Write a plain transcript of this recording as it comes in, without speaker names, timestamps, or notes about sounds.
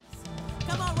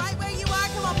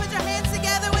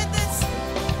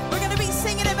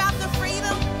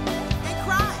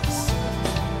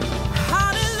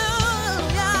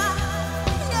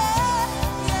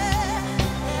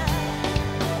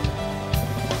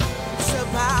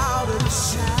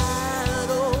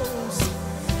shadows,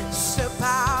 step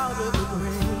out of the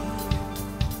grave,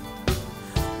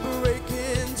 break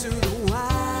into the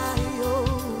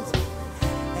wild,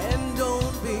 and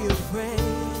don't be afraid.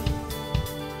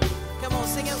 Come on,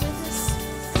 sing it with us.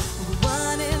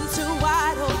 Run into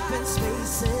wide open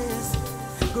spaces,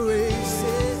 grace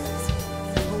is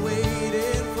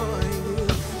waiting for you.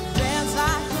 Dance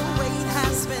like the weight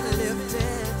has been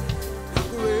lifted.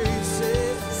 Grace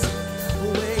is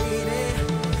waiting.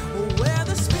 Where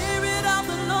the Spirit of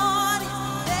the Lord is,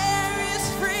 there is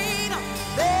freedom.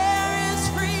 There is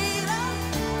freedom.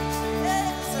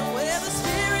 Yes. Where the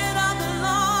Spirit of the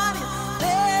Lord is,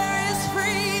 there is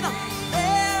freedom.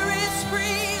 There is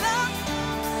freedom.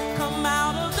 Come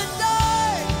out of the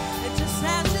dark and just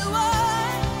as you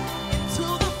are into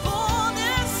the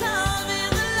fullness of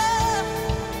His love.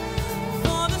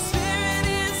 For the Spirit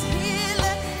is here.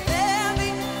 Let there be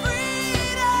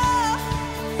freedom.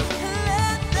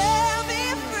 Let there be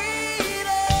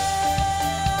freedom.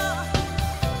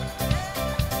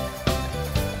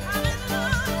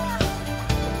 Hallelujah.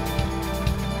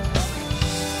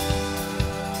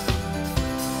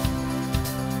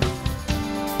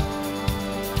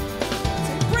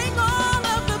 Bring all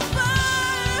of the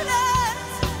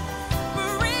burdens,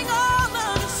 bring all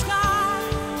of the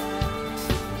scars.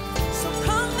 So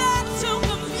come back to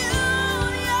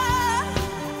communion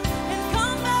and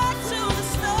come back to the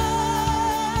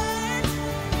start.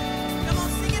 Come on,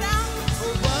 sing it out.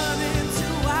 Run into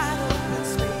wide open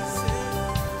spaces,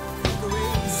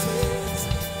 graces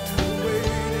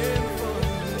waiting for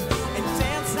you, and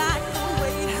dance like the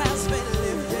weight has been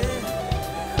lifted.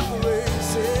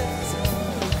 Graces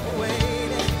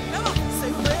waiting. Come on,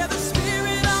 say where the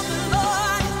Spirit of the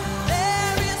Lord is,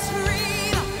 there is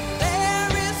freedom.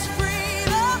 There is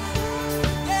freedom.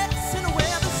 Yes, and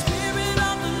where the Spirit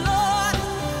of the Lord is,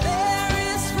 there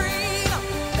is freedom.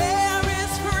 There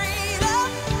is freedom.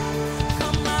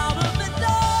 Come out of the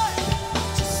dark,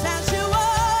 just as you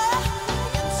are,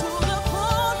 into the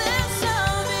fullness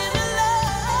of His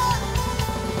love.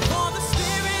 For the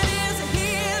Spirit is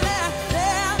here. Let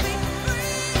there be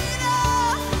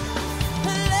freedom.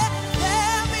 Let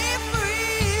there be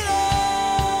freedom.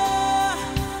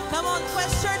 Come on,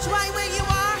 Quest Church, right where you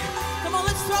are. Come on,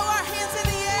 let's throw our hands in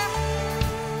the air.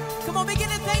 Come on, begin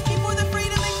to thank you for the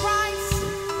freedom in Christ.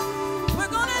 We're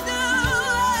gonna do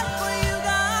it for you,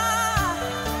 God.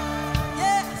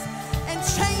 Yes, and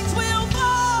chains will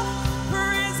fall,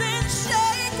 prison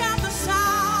shake at the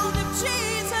sound of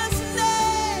Jesus'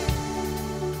 name.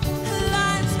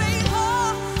 Lives made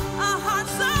whole, our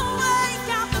hearts awake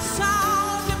at the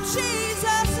sound of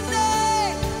Jesus'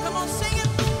 name. Come on, sing it.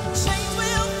 Chains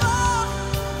will fall,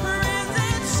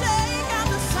 prison shake at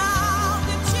the sound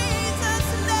of Jesus'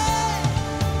 name.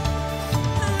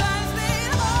 Lives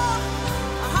made whole,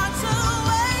 our hearts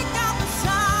awake at the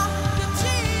sound of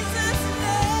Jesus'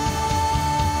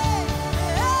 name.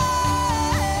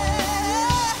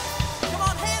 Come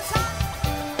on, hands high.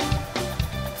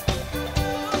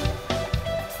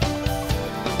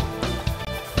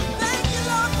 Thank you,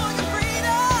 Lord, for your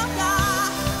freedom,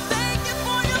 God. Thank you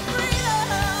for your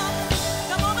freedom.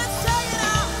 Come on, let's say it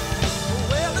out.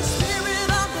 Where the Spirit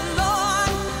of the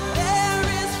Lord, there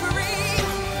is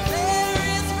freedom. There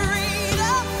is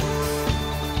freedom.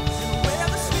 Where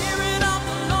the Spirit of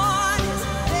the Lord is,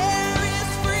 there is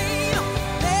freedom.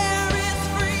 There is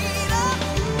freedom.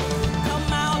 Come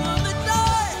out of the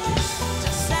dark,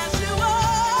 just as you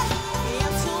are,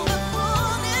 into the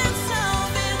fullness of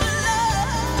His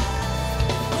love.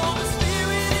 For the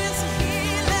Spirit is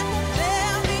here. Let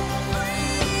there be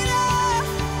freedom.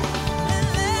 And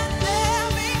let there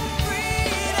be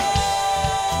freedom.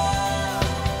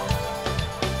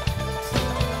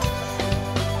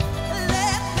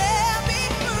 Let there be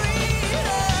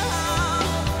freedom.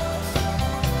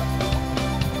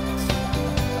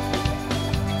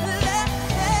 Let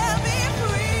there be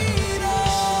freedom.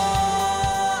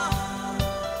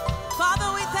 Father,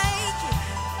 we thank you.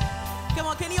 Come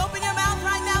on, can you open your